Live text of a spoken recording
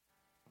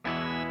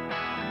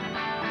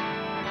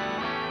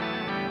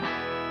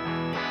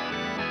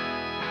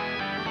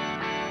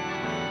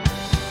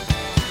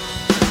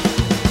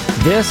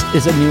This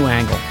is A New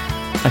Angle,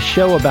 a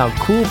show about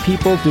cool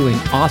people doing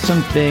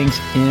awesome things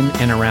in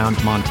and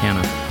around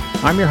Montana.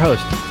 I'm your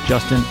host,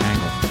 Justin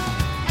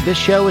Angle. This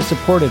show is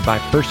supported by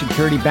First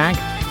Security Bank,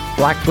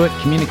 Blackfoot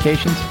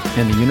Communications,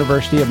 and the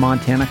University of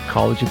Montana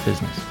College of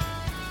Business.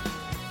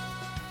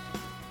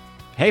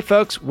 Hey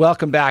folks,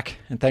 welcome back,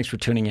 and thanks for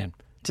tuning in.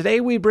 Today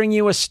we bring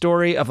you a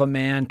story of a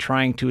man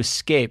trying to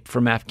escape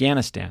from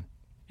Afghanistan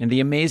and the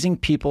amazing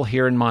people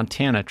here in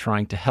Montana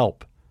trying to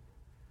help.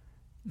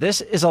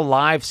 This is a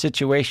live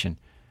situation,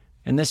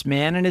 and this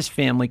man and his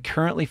family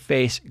currently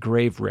face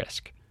grave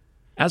risk.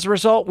 As a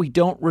result, we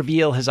don't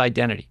reveal his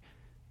identity,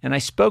 and I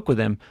spoke with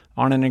him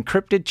on an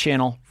encrypted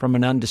channel from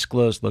an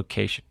undisclosed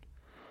location.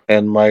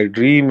 And my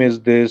dream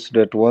is this,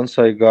 that once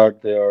I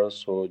got there,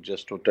 so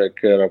just to take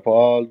care of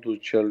all the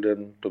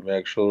children, to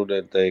make sure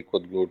that they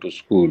could go to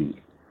school,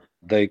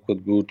 they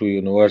could go to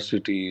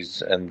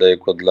universities, and they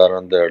could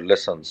learn their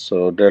lessons.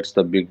 So that's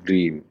the big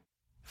dream.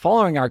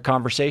 Following our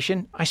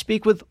conversation, I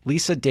speak with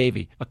Lisa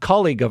Davey, a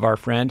colleague of our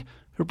friend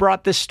who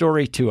brought this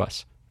story to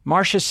us,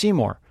 Marcia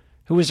Seymour,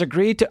 who has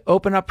agreed to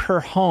open up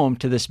her home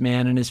to this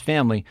man and his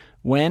family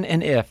when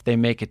and if they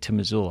make it to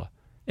Missoula,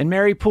 and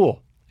Mary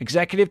Poole,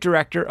 Executive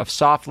Director of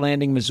Soft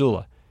Landing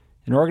Missoula,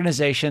 an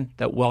organization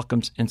that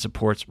welcomes and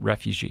supports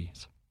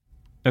refugees.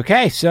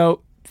 Okay,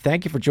 so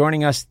thank you for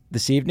joining us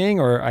this evening,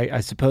 or I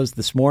suppose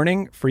this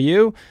morning for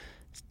you.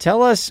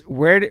 Tell us,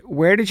 where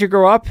did you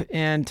grow up,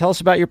 and tell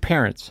us about your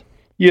parents.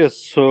 Yes,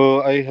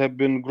 so I have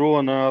been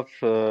growing up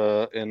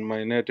in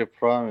my native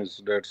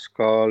province that's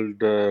called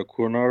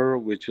Kunar,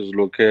 which is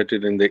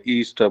located in the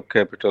east of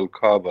capital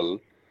Kabul.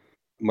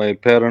 My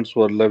parents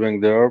were living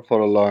there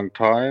for a long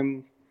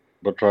time,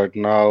 but right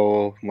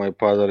now my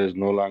father is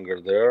no longer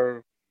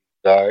there,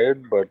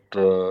 died,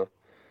 but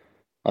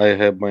I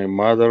have my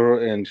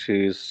mother and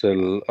she is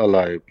still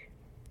alive.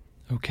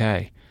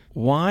 Okay.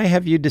 Why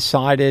have you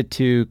decided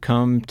to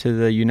come to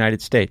the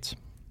United States,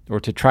 or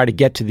to try to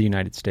get to the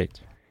United States?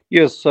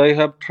 Yes, I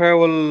have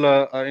traveled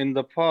in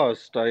the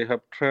past. I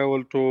have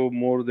traveled to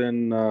more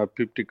than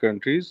 50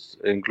 countries,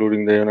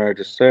 including the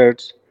United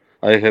States.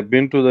 I have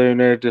been to the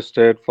United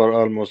States for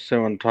almost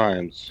 7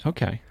 times.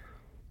 Okay.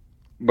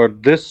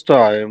 But this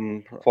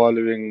time,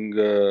 following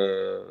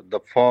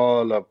the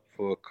fall of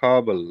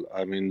Kabul,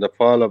 the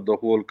fall of the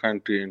whole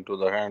country into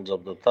the hands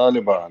of the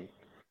Taliban,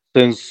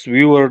 since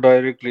we were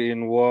directly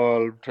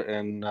involved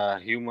in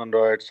human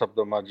rights of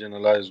the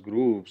marginalized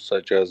groups,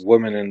 such as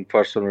women and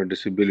persons with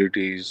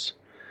disabilities,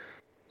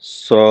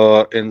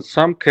 so in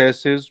some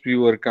cases, we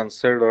were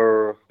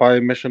considered spy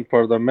mission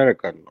for the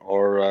American,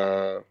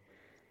 or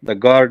the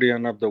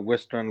guardian of the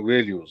Western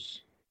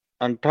values.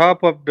 On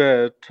top of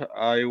that,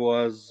 I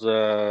was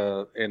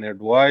an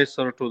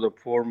advisor to the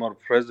former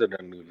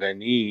president,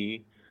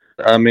 Ghani.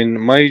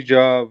 My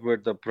job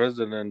with the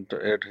president,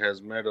 it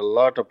has made a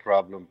lot of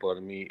problem for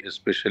me,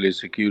 especially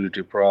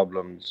security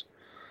problems.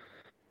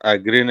 A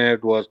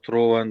grenade was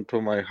thrown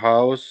to my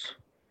house.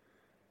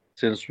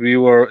 Since we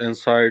were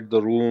inside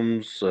the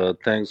rooms,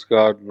 thanks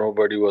God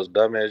nobody was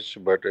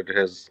damaged, but it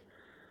has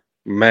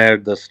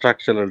made the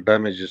structural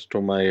damages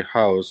to my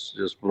house,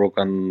 just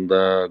broken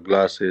the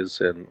glasses,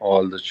 and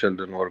all the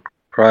children were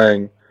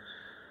crying.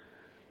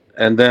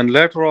 And then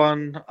later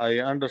on, I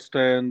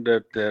understand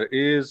that there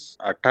is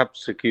a top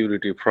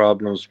security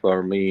problems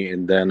for me,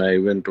 and then I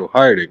went to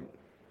hiding,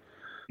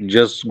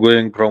 just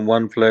going from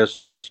one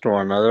place to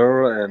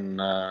another,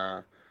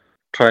 and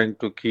trying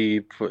to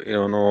keep,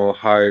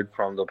 hide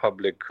from the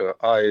public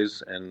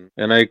eyes, and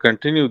I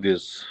continue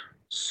this.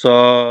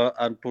 So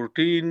on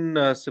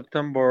 14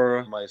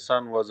 September, my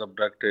son was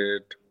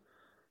abducted,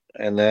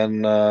 and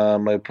then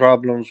my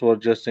problems were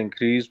just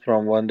increased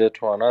from one day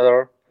to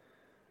another.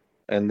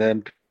 And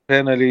then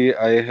finally,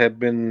 I have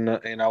been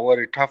in a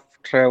very tough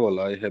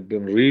travel. I have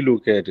been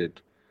relocated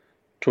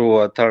to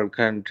a third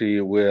country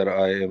where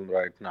I am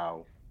right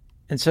now.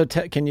 And so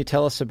can you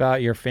tell us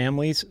about your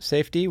family's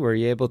safety? Were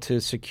you able to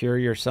secure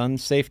your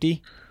son's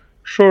safety?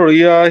 Sure,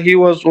 yeah, he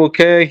was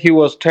okay. He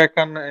was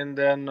taken, and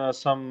then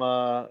some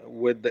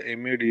with the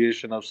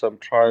mediation of some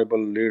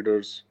tribal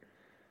leaders.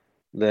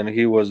 Then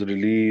he was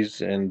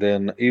released, and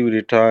then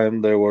every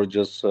time they were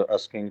just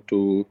asking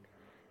to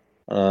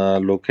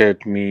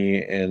locate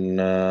me. And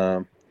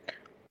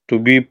to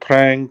be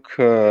frank,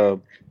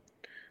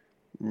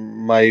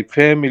 my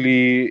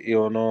family,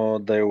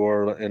 they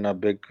were in a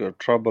big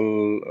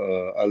trouble.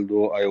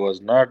 Although I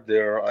was not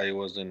there, I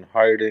was in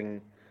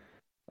hiding,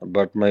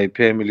 but my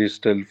family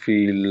still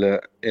feel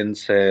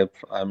unsafe,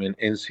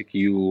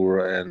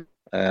 insecure,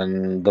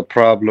 and the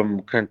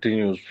problem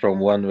continues from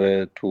one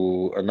way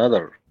to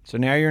another. So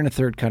now you're in a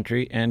third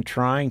country and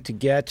trying to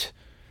get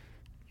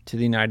to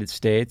the United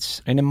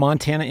States, and in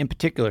Montana in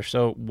particular.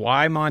 So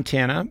why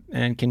Montana?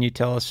 And can you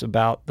tell us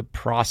about the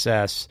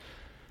process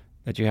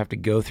that you have to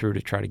go through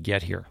to try to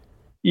get here?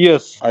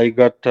 Yes, I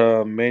got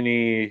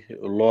many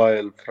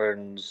loyal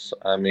friends,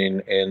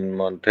 in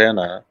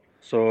Montana.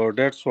 So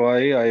that's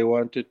why I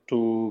wanted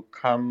to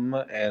come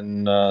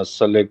and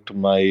select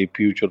my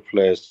future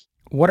place.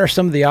 What are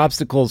some of the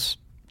obstacles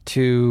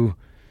to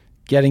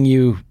getting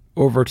you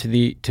over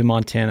to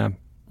Montana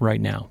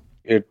right now?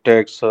 It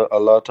takes a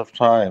lot of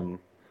time,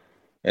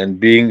 and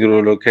being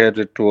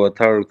relocated to a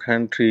third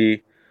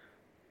country,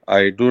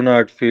 I do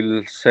not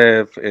feel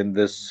safe in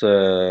this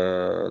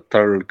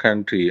third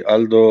country.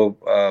 Although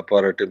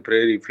for a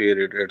temporary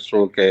period it's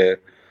okay,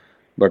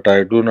 but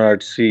I do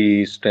not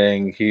see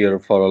staying here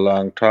for a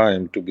long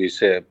time to be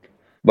safe.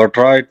 But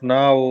right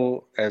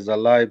now, as a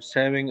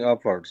life-saving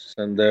efforts,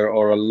 and there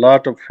are a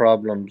lot of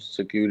problems,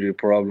 security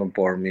problem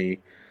for me.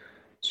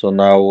 So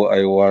now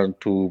I want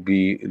to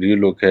be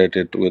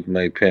relocated with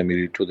my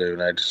family to the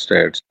United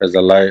States as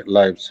a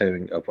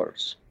life-saving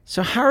efforts.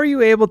 So how are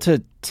you able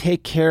to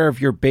take care of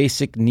your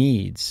basic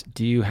needs?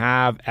 Do you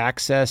have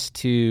access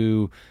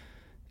to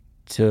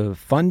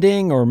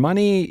funding or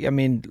money? I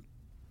mean,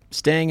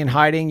 staying and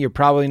hiding, you're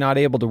probably not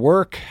able to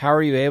work. How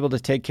are you able to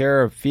take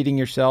care of feeding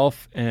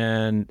yourself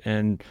and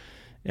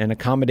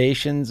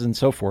accommodations and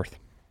so forth?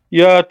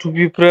 Yeah, to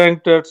be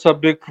frank, that's a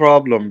big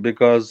problem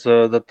because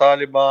the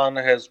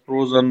Taliban has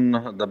frozen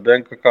the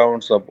bank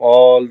accounts of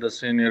all the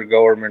senior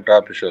government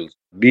officials.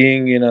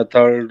 Being in a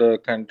third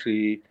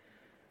country,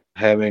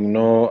 having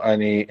no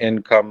any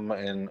income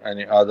and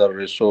any other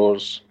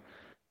resource,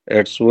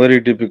 it's very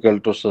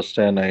difficult to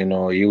sustain. I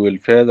know you will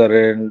pay the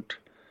rent,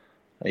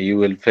 you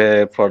will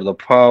pay for the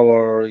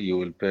power, you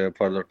will pay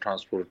for the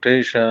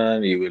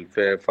transportation, you will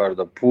pay for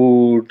the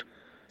food.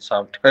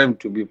 Sometimes,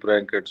 to be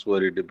frank, it's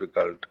very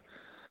difficult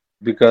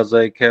because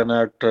I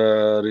cannot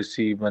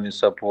receive any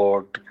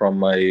support from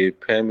my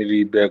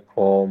family back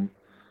home,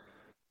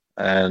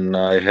 and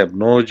I have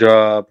no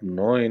job,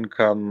 no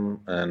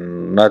income,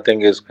 and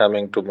nothing is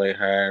coming to my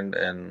hand.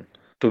 And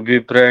to be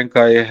frank,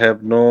 I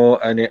have no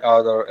any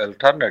other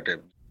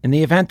alternative. In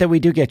the event that we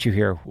do get you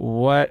here,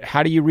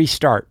 how do you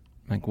restart?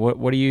 Like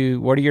what are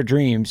your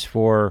dreams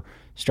for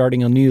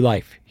starting a new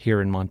life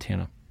here in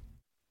Montana?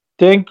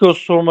 Thank you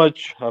so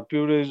much. A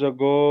few days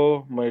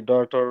ago, my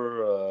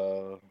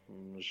daughter,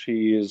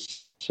 she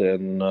is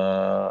in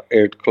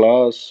eighth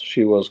class.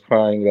 She was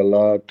crying a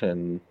lot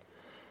and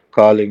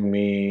calling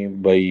me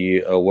by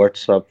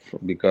WhatsApp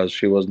because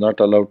she was not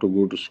allowed to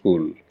go to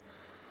school.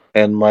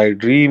 And my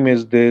dream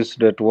is this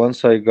that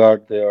once I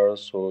got there,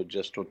 so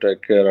just to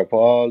take care of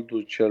all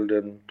the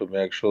children to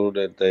make sure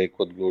that they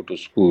could go to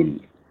school,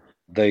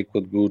 they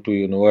could go to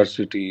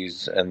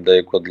universities, and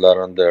they could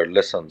learn their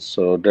lessons.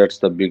 So that's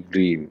the big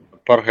dream.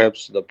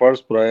 Perhaps the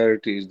first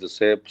priority is the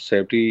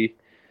safety,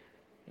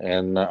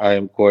 and I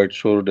am quite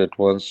sure that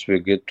once we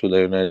get to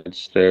the United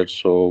States,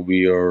 so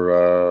we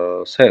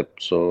are safe.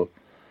 So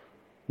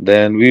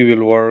then we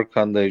will work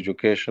on the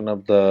education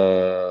of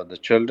the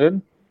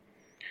children,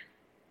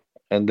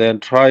 and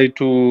then try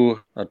to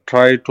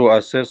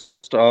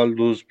assist all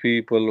those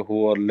people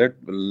who are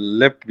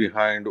left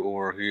behind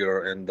over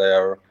here, and they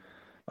are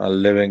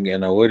living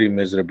in a very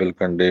miserable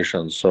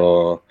condition.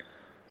 So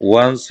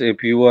once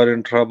if you are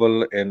in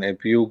trouble and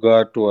if you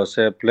got to a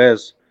safe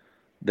place,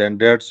 then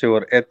that's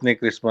your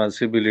ethnic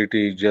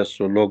responsibility just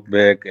to look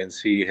back and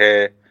see,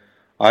 hey,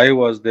 I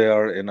was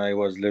there and I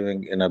was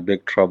living in a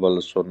big trouble.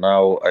 So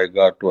now I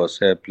got to a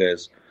safe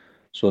place.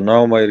 So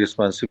now my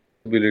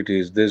responsibility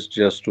is this,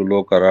 just to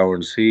look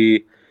around,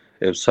 see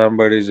if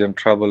somebody is in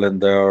trouble in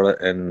there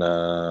and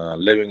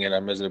living in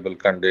a miserable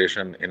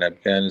condition in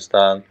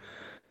Afghanistan,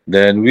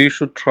 then we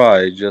should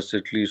try just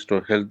at least to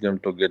help them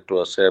to get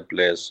to a safe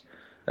place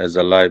as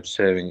a life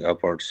saving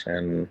efforts,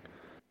 and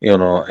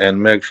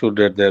and make sure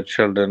that their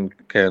children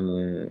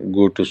can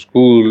go to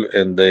school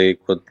and they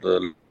could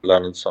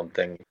learn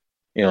something,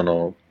 you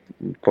know,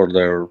 for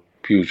their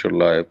future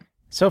life.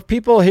 So if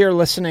people here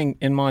listening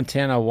in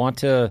Montana want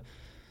to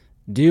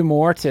do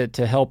more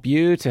to help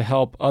you, to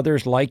help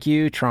others like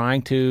you,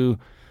 trying to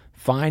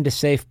find a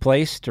safe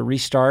place to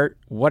restart,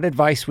 what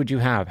advice would you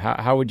have?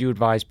 How would you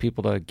advise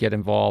people to get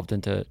involved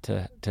and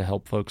to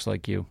help folks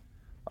like you?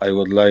 I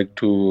would like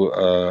to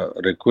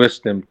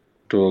request them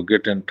to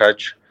get in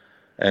touch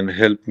and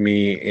help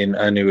me in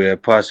any way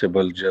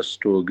possible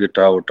just to get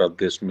out of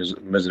these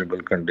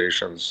miserable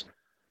conditions.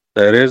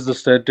 There is the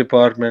State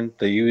Department,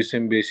 the U.S.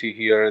 Embassy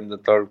here in the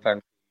third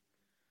country.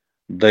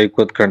 They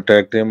could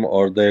contact him,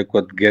 or they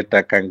could get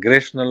a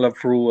congressional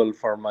approval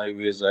for my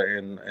visa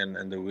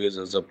and the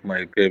visas of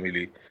my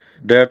family.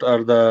 That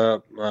are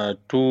the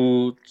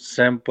two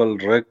simple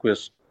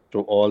requests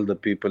to all the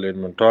people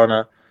in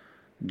Montana.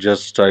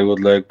 Just I would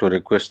like to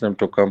request them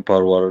to come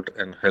forward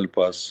and help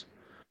us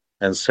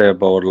and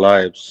save our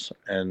lives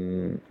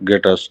and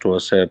get us to a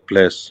safe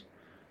place.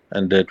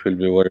 And that will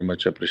be very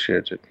much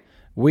appreciated.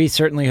 We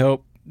certainly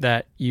hope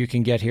that you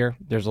can get here.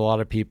 There's a lot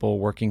of people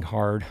working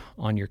hard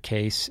on your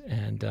case,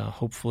 and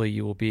hopefully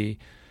you will be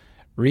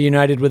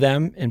reunited with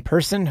them in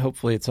person.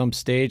 Hopefully at some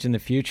stage in the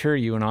future,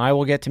 you and I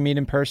will get to meet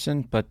in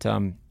person. But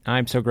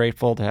I'm so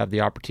grateful to have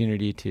the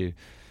opportunity to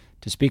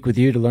speak with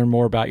you, to learn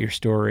more about your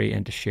story,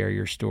 and to share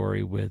your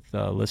story with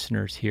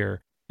listeners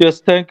here. Yes,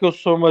 thank you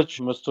so much,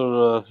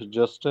 Mr.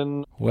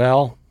 Justin.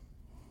 Well,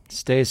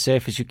 stay as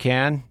safe as you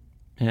can,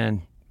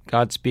 and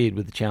Godspeed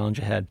with the challenge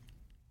ahead.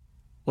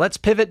 Let's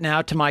pivot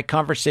now to my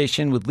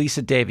conversation with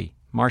Lisa Davey,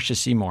 Marcia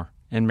Seymour,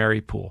 and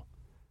Mary Poole.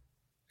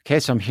 Okay,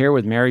 so I'm here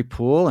with Mary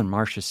Poole and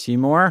Marcia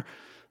Seymour.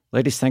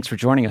 Ladies, thanks for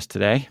joining us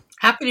today.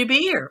 Happy to be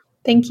here.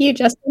 Thank you,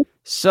 Justin.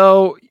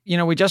 So,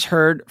 we just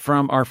heard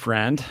from our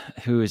friend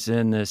who is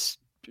in this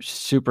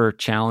super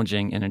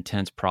challenging and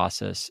intense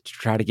process to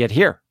try to get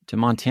here to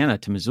Montana,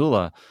 to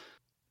Missoula.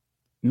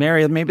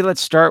 Mary, maybe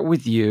let's start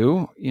with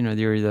you. You're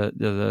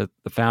the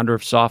founder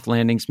of Soft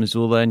Landings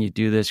Missoula, and you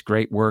do this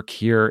great work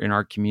here in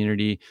our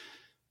community.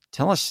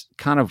 Tell us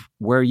kind of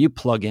where you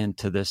plug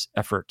into this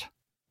effort.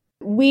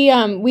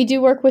 We do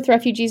work with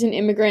refugees and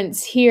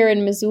immigrants here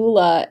in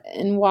Missoula,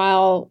 and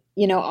while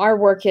our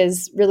work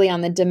is really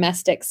on the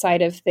domestic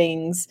side of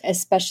things,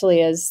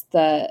 especially as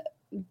the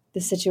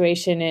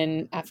situation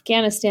in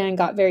Afghanistan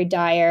got very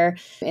dire,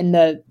 and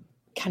the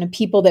kind of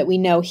people that we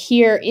know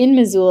here in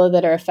Missoula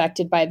that are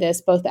affected by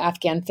this, both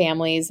Afghan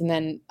families and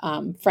then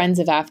friends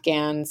of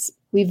Afghans,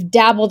 we've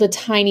dabbled a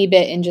tiny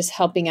bit in just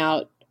helping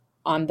out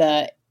on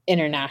the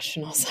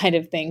international side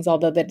of things,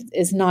 although that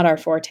is not our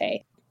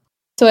forte.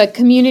 So a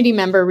community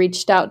member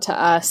reached out to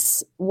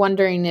us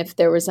wondering if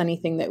there was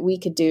anything that we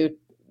could do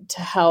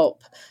to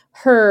help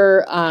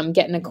her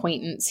get an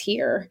acquaintance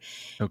here.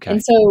 Okay.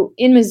 And so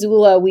in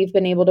Missoula, we've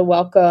been able to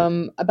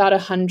welcome about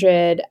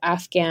 100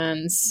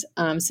 Afghans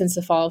since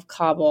the fall of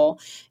Kabul.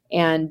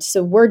 And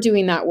so we're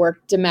doing that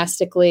work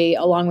domestically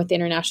along with the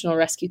International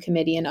Rescue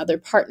Committee and other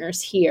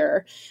partners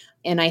here.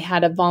 And I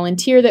had a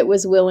volunteer that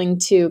was willing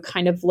to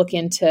kind of look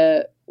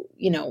into,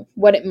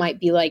 what it might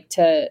be like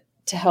to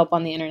help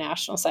on the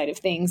international side of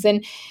things.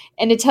 And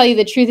to tell you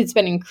the truth, it's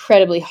been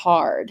incredibly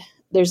hard.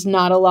 There's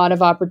not a lot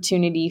of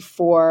opportunity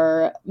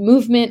for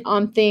movement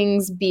on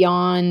things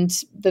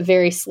beyond the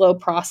very slow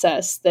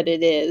process that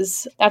it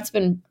is. That's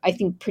been, I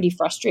think, pretty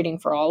frustrating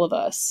for all of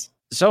us.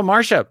 So,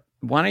 Marcia,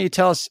 why don't you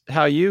tell us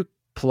how you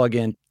plug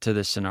into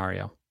this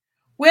scenario?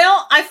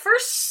 Well, I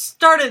first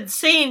started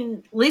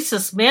seeing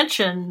Lisa's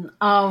mention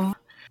of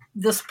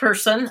this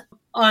person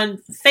on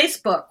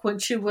Facebook when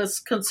she was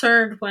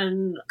concerned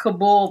when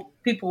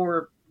people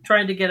were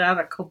trying to get out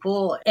of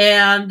Kabul.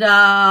 And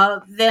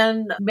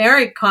then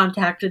Mary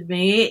contacted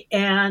me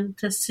and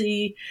to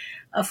see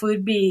if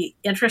we'd be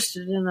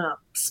interested in a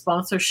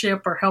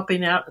sponsorship or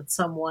helping out in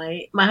some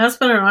way. My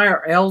husband and I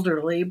are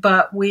elderly,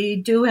 but we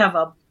do have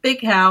a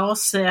big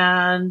house,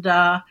 and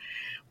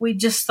we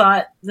just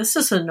thought this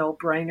is a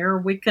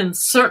no-brainer. We can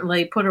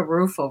certainly put a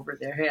roof over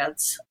their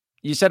heads.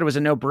 You said it was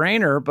a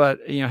no-brainer, but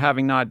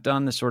having not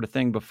done this sort of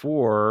thing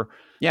before,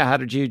 how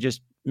did you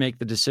just make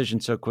the decision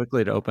so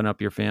quickly to open up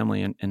your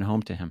family and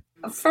home to him?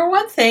 For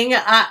one thing,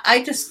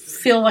 I just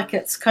feel like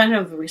it's kind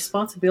of the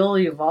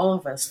responsibility of all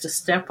of us to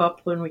step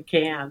up when we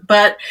can.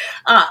 But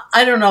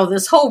I don't know,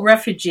 this whole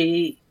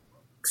refugee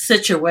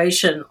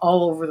situation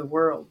all over the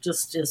world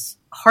just is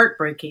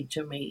heartbreaking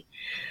to me.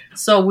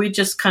 So we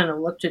just kind of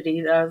looked at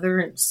each other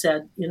and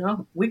said,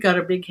 we got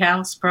a big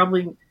house,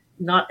 probably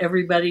not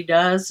everybody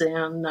does,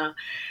 and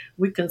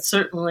we can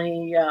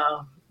certainly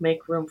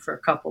make room for a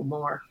couple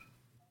more.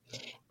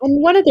 And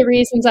one of the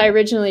reasons I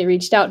originally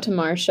reached out to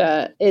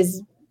Marcia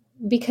is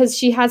because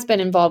she has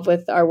been involved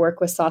with our work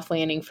with Soft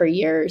Landing for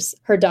years.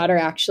 Her daughter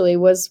actually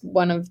was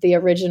one of the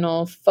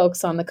original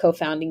folks on the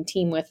co-founding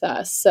team with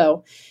us.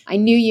 So I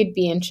knew you'd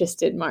be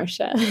interested,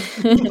 Marcia.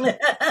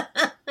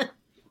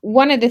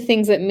 One of the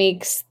things that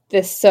makes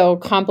this so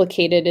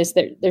complicated is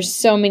that there's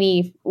so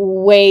many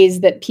ways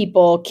that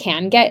people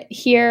can get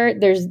here.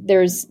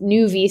 There's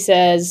new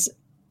visas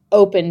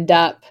opened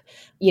up,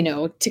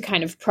 to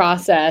kind of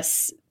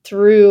process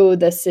through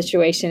the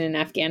situation in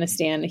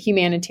Afghanistan,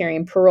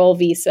 humanitarian parole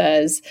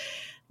visas,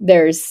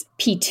 there's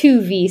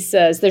P2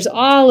 visas, there's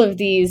all of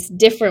these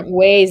different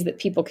ways that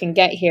people can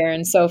get here.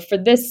 And so for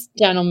this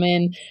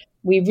gentleman,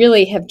 we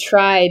really have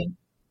tried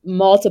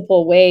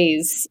multiple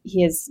ways.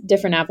 He has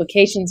different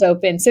applications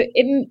open. So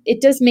it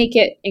does make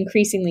it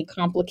increasingly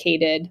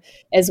complicated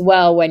as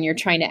well when you're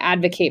trying to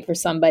advocate for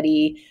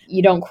somebody.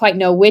 You don't quite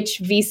know which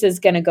visa is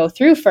going to go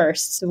through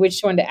first, so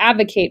which one to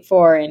advocate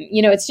for. And,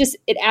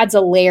 it adds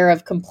a layer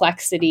of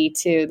complexity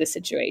to the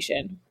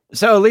situation.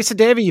 So, Lisa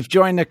Davey, you've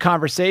joined the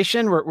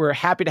conversation. We're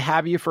happy to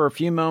have you for a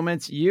few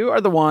moments. You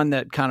are the one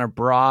that kind of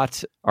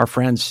brought our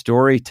friend's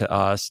story to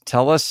us.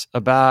 Tell us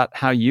about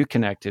how you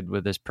connected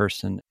with this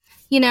person.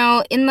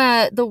 In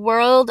the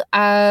world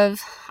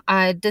of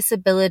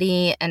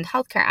disability and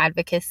healthcare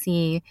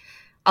advocacy,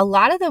 a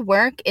lot of the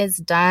work is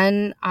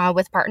done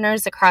with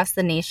partners across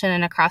the nation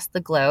and across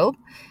the globe.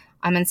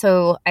 And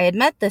so I had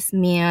met this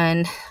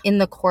man in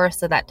the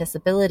course of that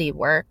disability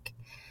work.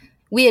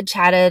 We had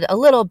chatted a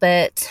little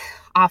bit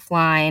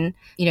offline.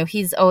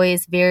 He's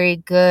always very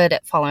good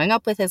at following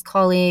up with his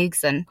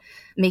colleagues and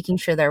making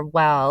sure they're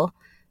well.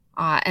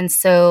 And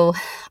so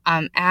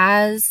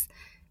as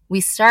we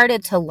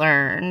started to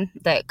learn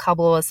that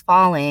Kabul was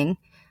falling,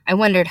 I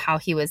wondered how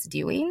he was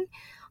doing,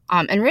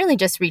 and really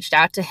just reached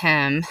out to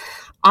him,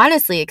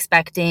 honestly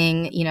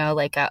expecting,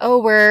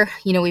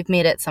 we've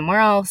made it somewhere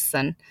else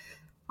and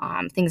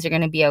things are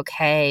going to be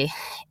okay.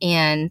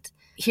 And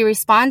he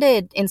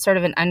responded in sort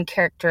of an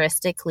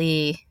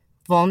uncharacteristically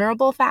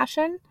vulnerable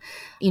fashion.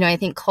 I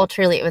think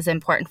culturally it was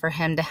important for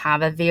him to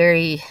have a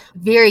very,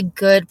 very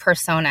good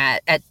persona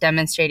at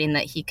demonstrating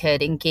that he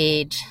could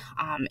engage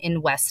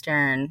in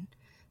Western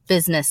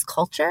business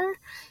culture.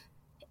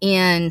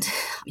 And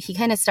he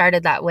kind of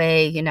started that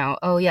way,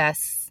 oh,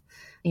 yes,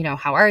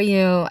 how are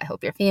you? I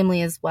hope your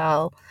family is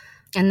well.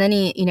 And then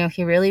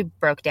he really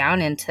broke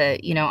down into,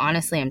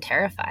 honestly, I'm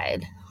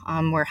terrified.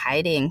 We're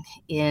hiding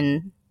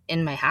in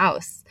my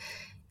house.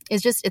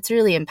 It's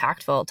really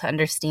impactful to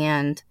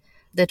understand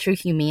the true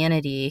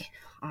humanity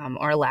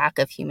or lack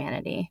of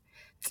humanity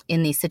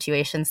in these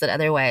situations that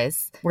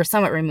otherwise we're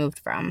somewhat removed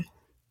from.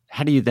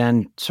 How do you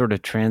then sort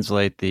of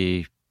translate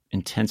the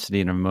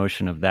intensity and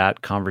emotion of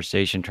that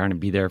conversation, trying to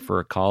be there for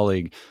a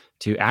colleague,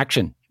 to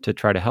action to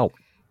try to help?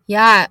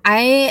 Yeah,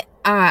 I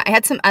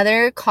had some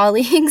other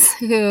colleagues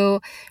who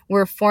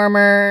were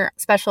former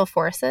special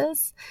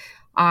forces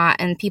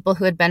and people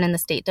who had been in the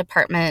State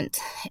Department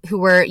who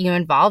were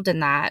involved in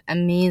that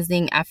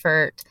amazing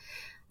effort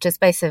just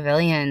by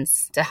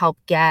civilians to help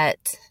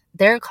get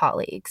their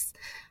colleagues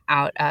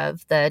out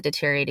of the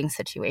deteriorating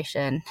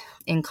situation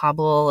in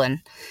Kabul. And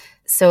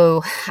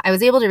so I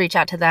was able to reach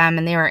out to them,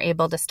 and they were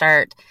able to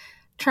start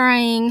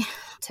trying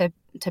to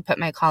put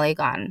my colleague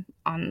on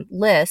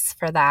lists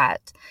for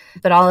that.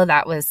 But all of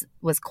that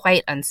was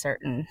quite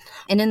uncertain.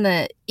 And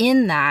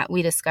in that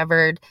we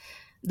discovered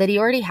that he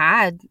already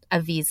had a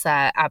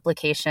visa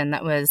application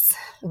that was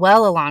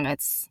well along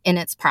in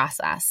its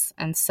process.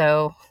 And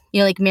so,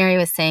 like Mary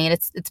was saying,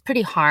 it's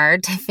pretty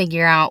hard to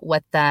figure out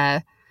what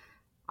the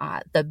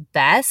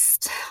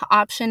best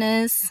option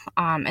is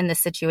in this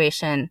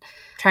situation,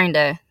 trying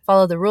to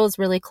follow the rules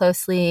really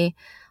closely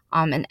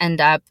and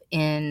end up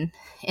in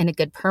a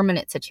good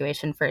permanent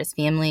situation for his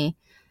family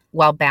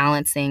while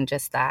balancing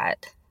just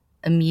that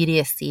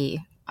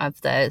immediacy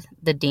of the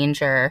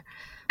danger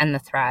and the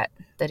threat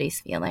that he's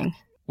feeling.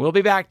 We'll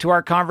be back to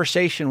our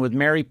conversation with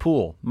Mary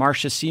Poole,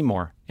 Marcia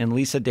Seymour, and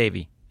Lisa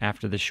Davey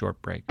after this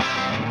short break.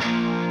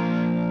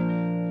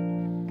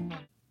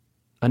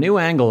 A New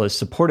Angle is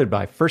supported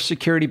by First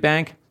Security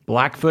Bank,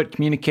 Blackfoot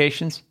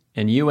Communications,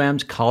 and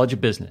UM's College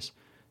of Business.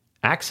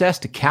 Access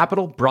to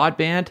capital,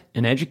 broadband,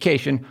 and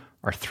education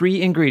are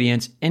 3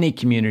 ingredients any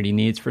community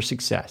needs for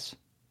success.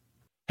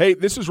 Hey,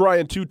 this is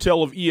Ryan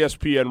Tutel of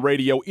ESPN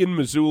Radio in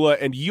Missoula,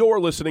 and you're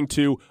listening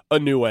to A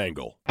New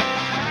Angle.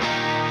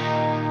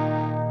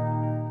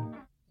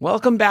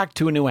 Welcome back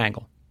to A New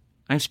Angle.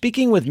 I'm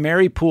speaking with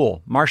Mary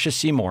Poole, Marcia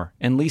Seymour,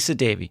 and Lisa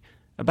Davey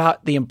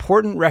about the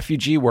important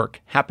refugee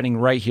work happening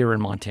right here in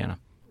Montana.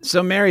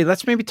 So, Mary,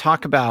 let's maybe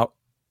talk about,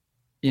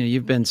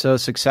 you've been so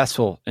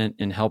successful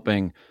in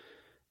helping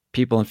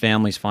people and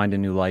families find a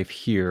new life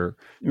here.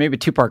 Maybe a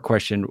 2-part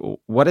question.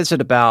 What is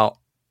it about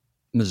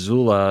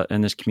Missoula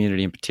and this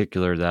community in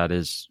particular that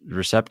is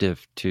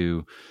receptive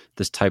to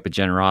this type of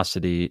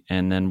generosity?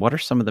 And then what are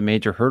some of the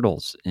major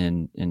hurdles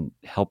in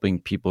helping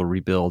people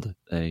rebuild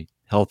a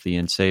healthy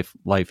and safe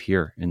life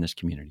here in this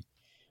community?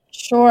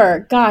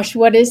 Sure. Gosh,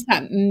 what is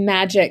that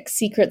magic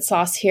secret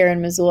sauce here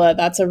in Missoula?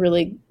 That's a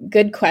really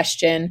good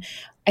question.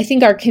 I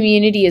think our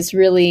community is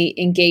really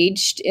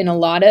engaged in a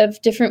lot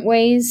of different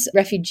ways.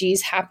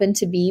 Refugees happen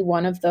to be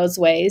one of those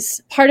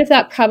ways. Part of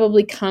that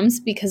probably comes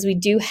because we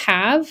do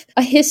have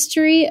a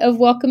history of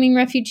welcoming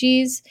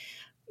refugees.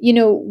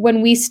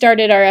 When we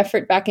started our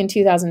effort back in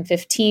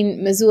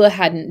 2015, Missoula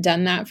hadn't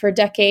done that for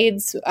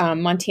decades.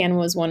 Montana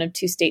was one of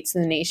 2 states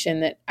in the nation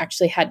that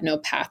actually had no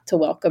path to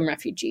welcome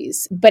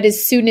refugees. But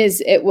as soon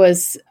as it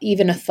was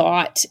even a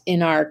thought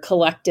in our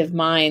collective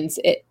minds,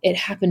 it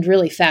happened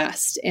really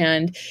fast.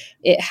 And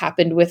it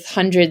happened with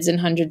hundreds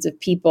and hundreds of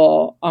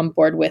people on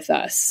board with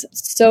us.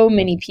 So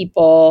many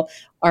people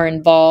are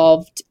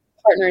involved.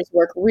 Partners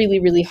work really,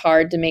 really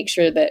hard to make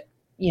sure that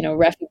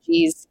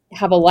refugees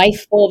have a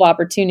life full of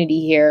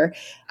opportunity here.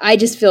 I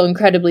just feel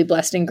incredibly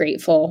blessed and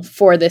grateful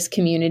for this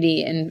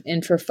community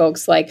and for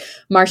folks like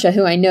Marcia,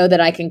 who I know that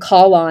I can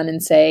call on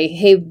and say,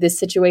 hey, this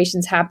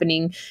situation's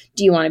happening.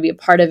 Do you want to be a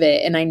part of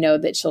it? And I know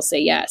that she'll say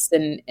yes.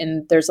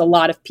 And there's a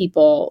lot of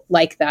people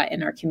like that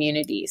in our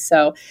community.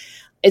 So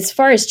as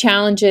far as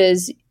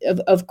challenges,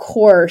 of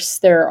course,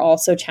 there are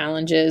also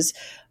challenges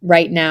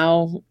right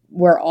now.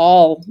 We're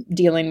all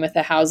dealing with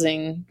a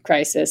housing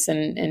crisis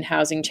and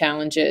housing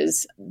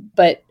challenges,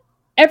 but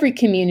every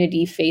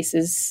community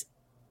faces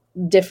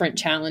different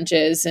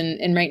challenges.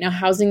 And right now,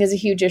 housing is a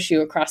huge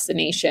issue across the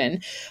nation.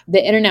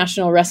 The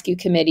International Rescue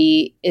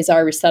Committee is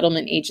our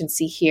resettlement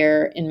agency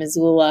here in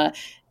Missoula,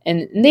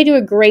 and they do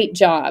a great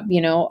job.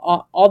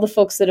 All the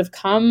folks that have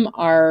come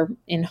are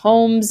in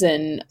homes,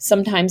 and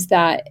sometimes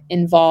that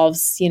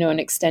involves, an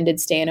extended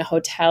stay in a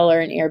hotel or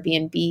an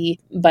Airbnb,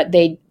 but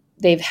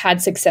they've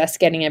had success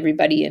getting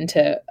everybody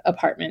into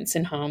apartments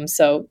and homes.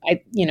 So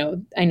I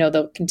know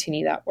they'll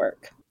continue that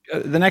work.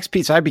 The next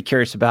piece I'd be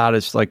curious about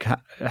is like,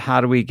 how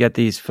do we get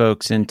these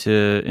folks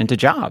into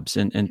jobs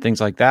and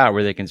things like that,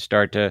 where they can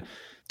start to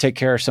take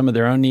care of some of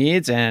their own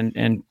needs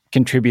and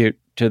contribute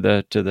to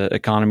the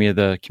economy of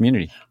the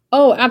community?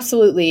 Oh,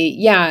 absolutely.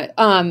 Yeah.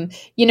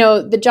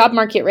 The job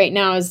market right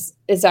now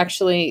is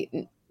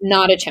actually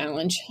not a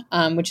challenge,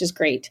 which is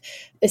great.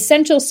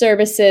 Essential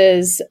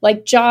services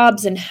like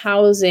jobs and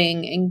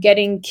housing and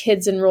getting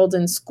kids enrolled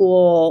in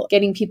school,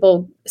 getting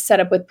people set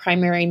up with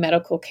primary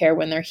medical care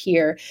when they're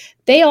here,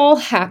 they all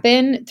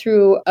happen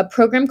through a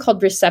program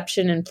called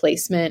Reception and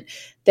Placement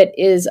that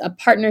is a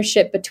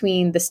partnership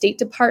between the State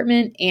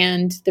Department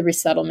and the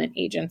Resettlement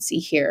Agency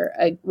here,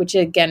 which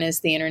again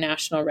is the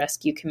International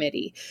Rescue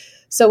Committee.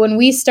 So when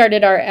we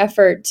started our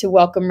effort to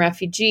welcome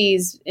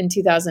refugees in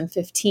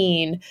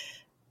 2015,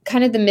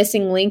 kind of the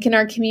missing link in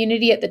our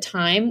community at the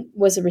time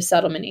was a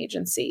resettlement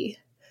agency.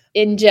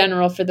 In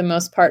general, for the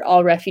most part,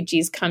 all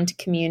refugees come to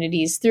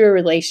communities through a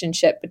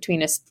relationship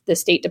between the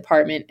State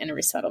Department and a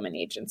resettlement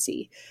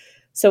agency.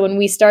 So when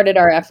we started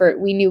our effort,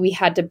 we knew we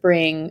had to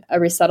bring a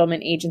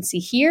resettlement agency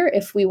here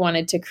if we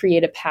wanted to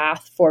create a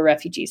path for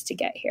refugees to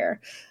get here.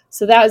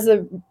 So that was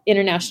the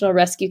International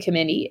Rescue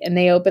Committee, and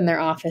they opened their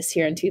office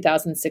here in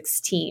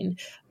 2016.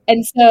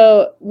 And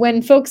so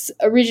when folks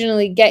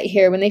originally get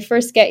here, when they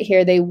first get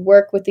here, they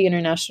work with the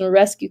International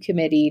Rescue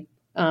Committee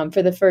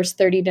for the first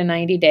 30 to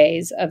 90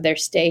 days of their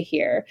stay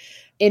here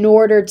in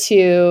order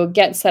to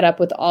get set up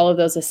with all of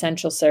those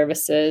essential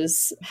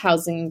services,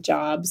 housing,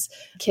 jobs,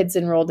 kids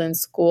enrolled in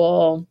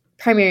school,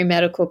 primary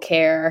medical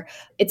care.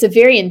 It's a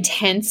very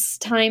intense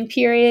time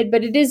period,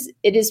 but it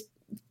is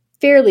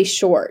fairly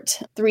short,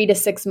 3 to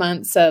 6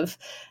 months of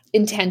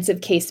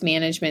intensive case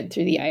management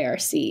through the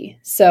IRC.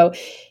 So,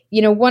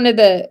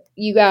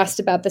 you asked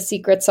about the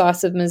secret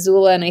sauce of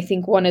Missoula, and I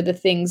think one of the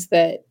things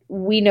that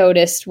we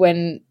noticed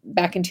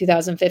back in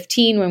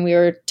 2015, when we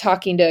were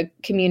talking to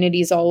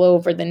communities all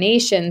over the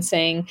nation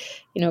saying,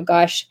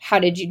 gosh, how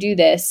did you do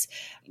this?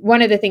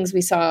 One of the things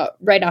we saw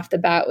right off the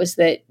bat was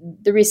that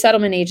the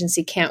resettlement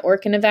agency can't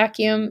work in a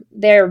vacuum.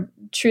 They're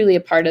truly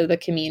a part of the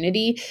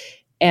community,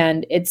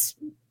 and it's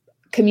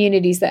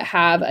communities that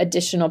have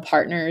additional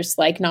partners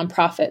like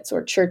nonprofits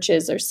or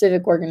churches or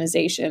civic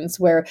organizations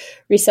where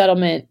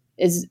resettlement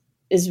is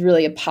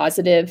really a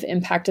positive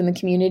impact in the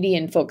community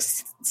and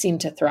folks seem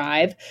to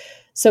thrive.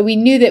 So we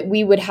knew that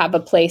we would have a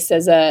place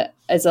as a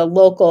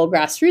local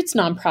grassroots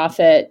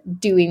nonprofit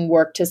doing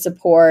work to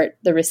support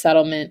the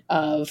resettlement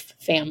of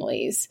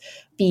families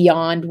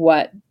beyond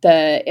what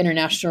the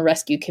International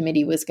Rescue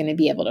Committee was going to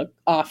be able to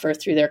offer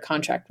through their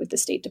contract with the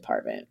State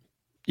Department.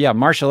 Yeah,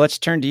 Marcia, let's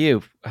turn to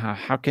you.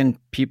 How can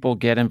people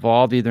get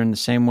involved either in the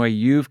same way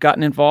you've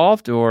gotten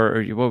involved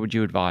or what would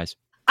you advise?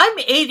 I'm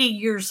 80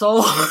 years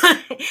old,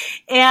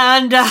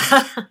 and I'll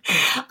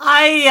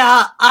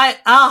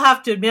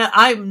have to admit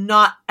I'm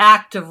not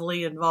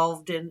actively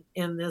involved in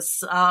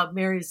this.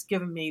 Mary's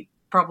given me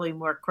probably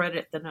more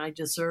credit than I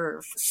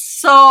deserve.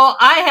 So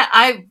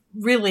I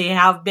really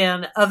have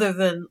been, other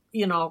than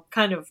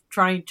kind of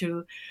trying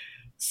to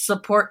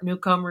support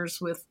newcomers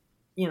with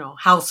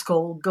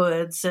household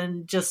goods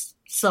and just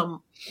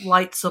some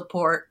light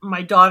support.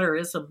 My daughter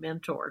is a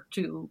mentor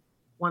to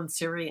one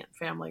Syrian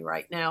family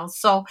right now.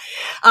 So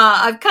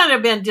I've kind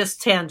of been just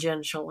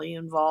tangentially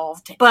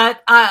involved.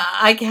 But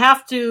I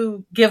have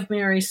to give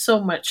Mary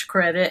so much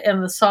credit,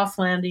 and the Soft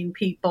Landing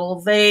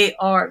people, they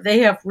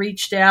have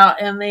reached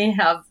out, and they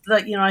have,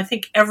 I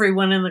think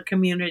everyone in the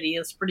community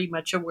is pretty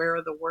much aware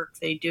of the work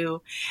they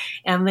do.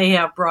 And they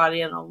have brought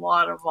in a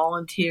lot of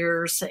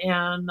volunteers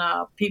and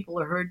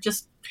people who are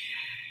just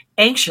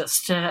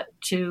anxious to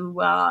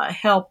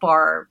help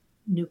our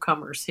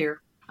newcomers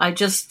here. I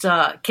just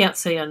can't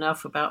say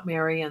enough about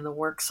Mary and the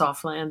work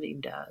Soft Landing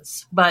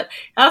does. But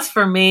as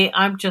for me,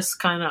 I'm just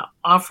kind of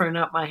offering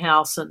up my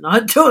house and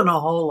not doing a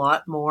whole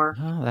lot more.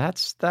 Oh,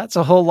 that's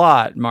a whole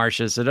lot,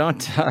 Marcia. So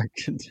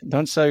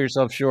don't sell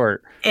yourself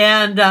short.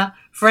 And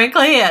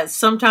frankly,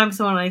 sometimes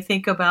when I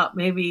think about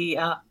maybe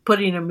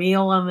putting a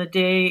meal on the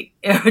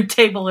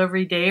table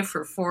every day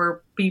for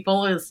 4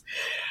 people is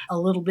a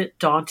little bit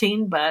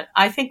daunting. But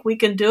I think we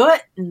can do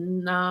it,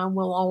 and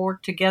we'll all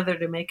work together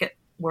to make it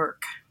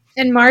work.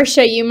 And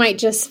Marcia, you might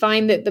just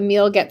find that the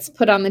meal gets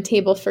put on the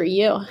table for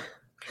you.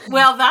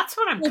 Well, that's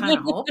what I'm kind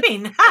of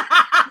hoping.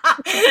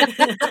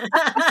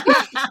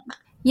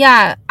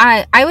 Yeah,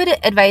 I would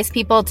advise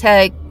people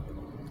to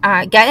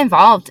get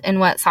involved in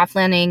what Soft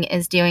Landing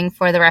is doing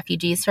for the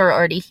refugees who are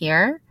already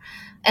here.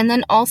 And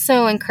then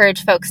also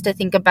encourage folks to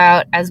think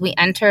about, as we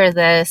enter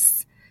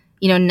this,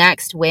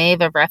 next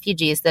wave of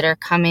refugees that are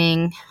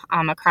coming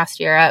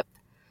across Europe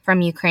from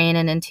Ukraine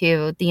and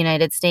into the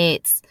United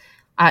States,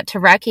 to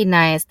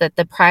recognize that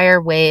the prior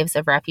waves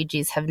of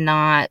refugees have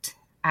not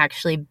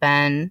actually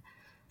been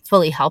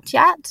fully helped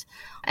yet,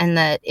 and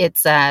that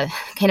it's a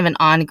kind of an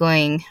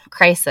ongoing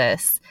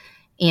crisis,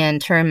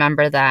 and to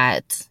remember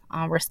that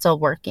we're still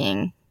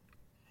working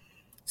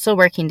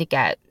to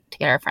get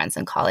our friends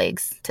and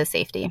colleagues to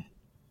safety.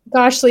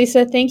 Gosh,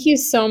 Lisa, thank you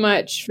so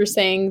much for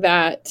saying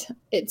that.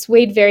 It's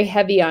weighed very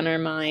heavy on our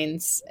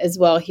minds as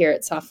well here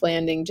at Soft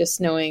Landing, just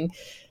knowing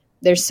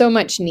there's so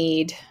much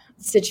need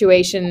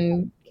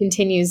situation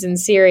continues in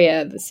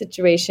Syria, the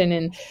situation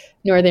in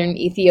northern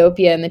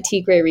Ethiopia and the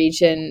Tigray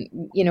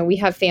region. We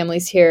have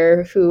families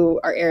here who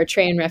are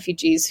Eritrean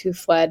refugees who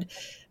fled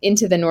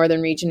into the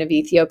northern region of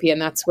Ethiopia,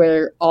 and that's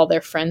where all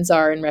their friends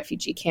are in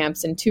refugee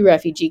camps. And 2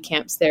 refugee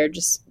camps there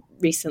just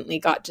recently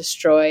got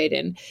destroyed,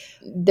 and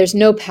there's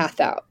no path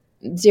out,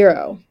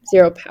 zero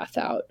path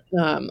out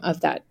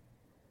of that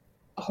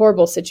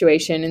horrible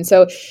situation. And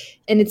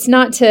it's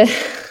not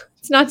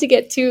to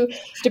get too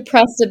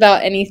depressed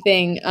about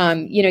anything.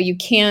 You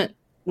can't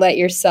let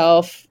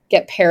yourself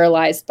get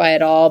paralyzed by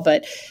it all,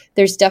 but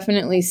there's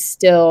definitely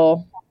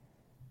still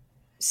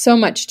so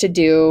much to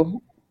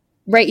do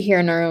right here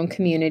in our own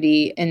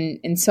community,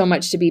 and so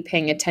much to be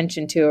paying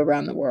attention to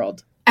around the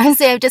world. I would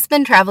say I've just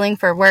been traveling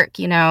for work,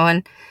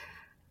 and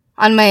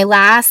on my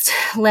last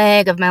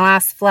leg of my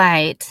last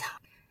flight,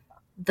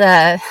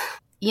 the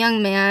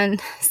young man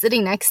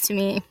sitting next to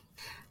me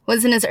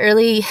was in his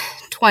early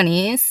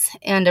 20s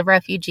and a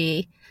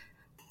refugee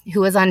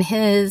who was on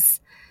his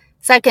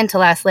second to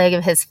last leg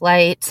of his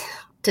flight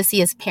to see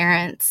his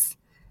parents,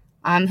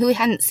 who he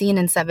hadn't seen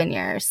in 7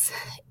 years.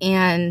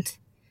 And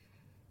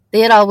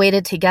they had all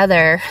waited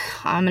together,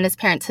 and his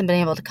parents had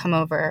been able to come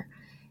over.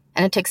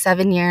 And it took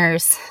 7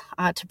 years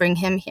to bring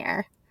him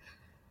here.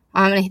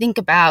 And I think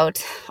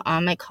about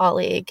my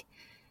colleague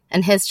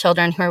and his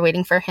children who are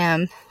waiting for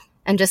him,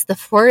 and just the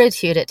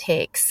fortitude it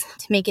takes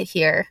to make it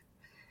here,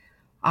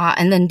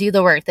 and then do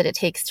the work that it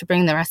takes to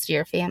bring the rest of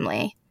your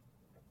family.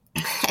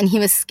 And he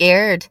was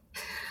scared.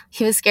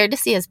 He was scared to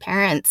see his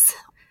parents,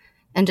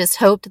 and just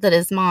hoped that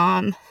his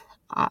mom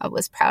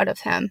was proud of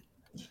him.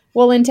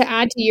 Well, and to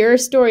add to your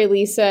story,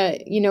 Lisa,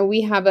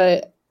 we have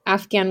a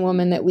Afghan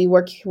woman that we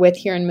work with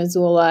here in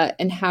Missoula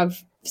and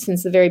have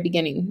since the very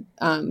beginning.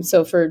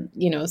 So for,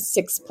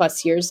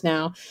 6+ years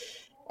now.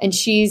 And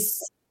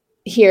she's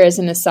here as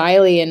an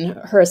asylee, and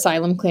her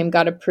asylum claim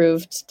got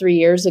approved 3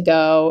 years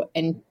ago.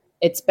 And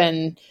it's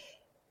been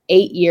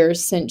 8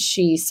 years since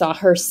she saw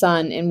her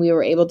son, and we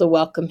were able to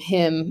welcome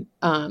him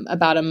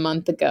about a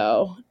month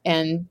ago.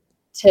 And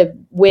to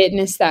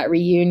witness that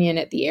reunion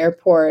at the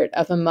airport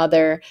of a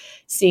mother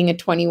seeing a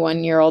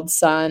 20-year-old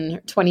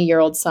son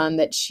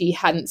that she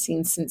hadn't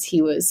seen since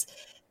he was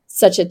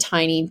such a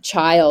tiny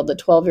child, a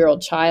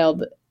 12-year-old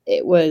child,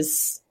 it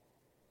was,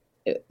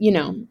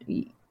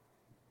 you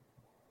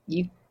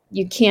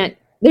can't,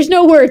 there's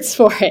no words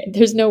for it.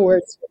 There's no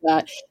words for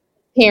that.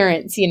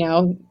 Parents,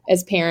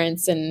 as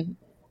parents, and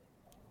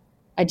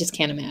I just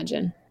can't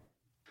imagine.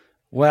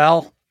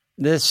 Well,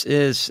 this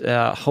is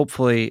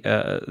hopefully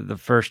the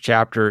first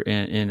chapter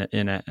in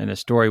a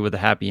story with a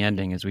happy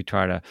ending, as we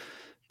try to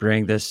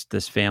bring this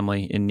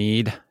family in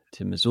need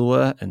to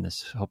Missoula, and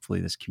hopefully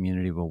this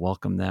community will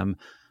welcome them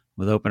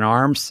with open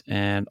arms.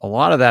 And a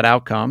lot of that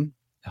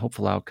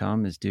hopeful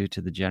outcome, is due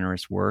to the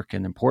generous work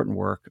and important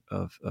work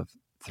of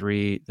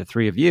the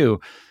three of you.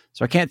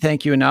 So I can't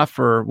thank you enough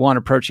for, one,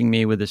 approaching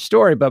me with this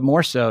story, but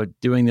more so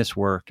doing this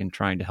work and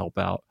trying to help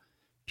out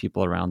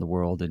people around the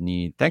world in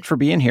need. Thanks for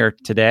being here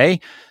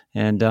today.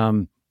 And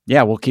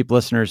we'll keep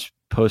listeners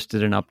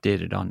posted and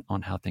updated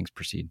on how things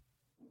proceed.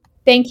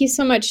 Thank you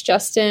so much,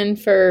 Justin,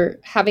 for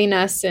having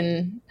us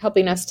and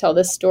helping us tell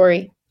this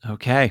story.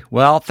 Okay.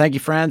 Well, thank you,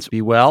 friends.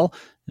 Be well,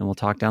 and we'll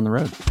talk down the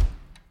road.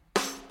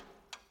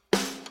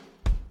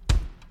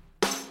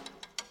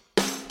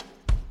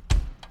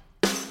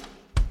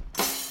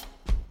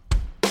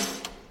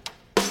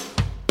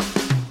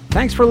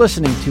 Thanks for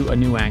listening to A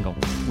New Angle.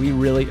 We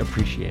really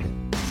appreciate it.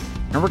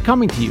 And we're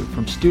coming to you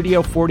from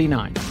Studio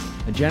 49,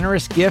 a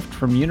generous gift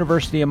from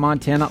University of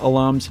Montana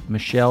alums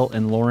Michelle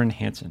and Lauren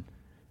Hansen.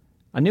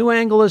 A New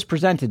Angle is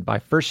presented by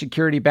First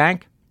Security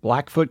Bank,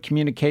 Blackfoot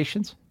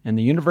Communications, and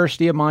the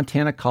University of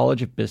Montana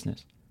College of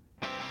Business,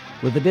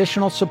 with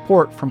additional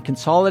support from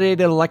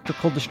Consolidated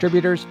Electrical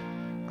Distributors,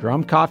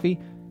 Drum Coffee,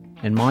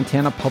 and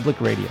Montana Public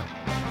Radio.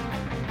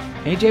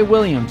 AJ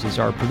Williams is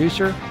our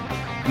producer.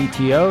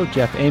 BTO,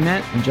 Jeff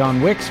Ament, and John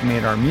Wicks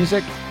made our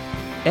music.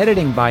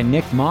 Editing by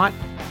Nick Mott,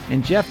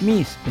 and Jeff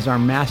Meese is our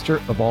master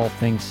of all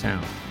things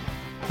sound.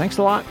 Thanks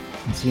a lot,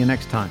 and see you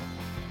next time.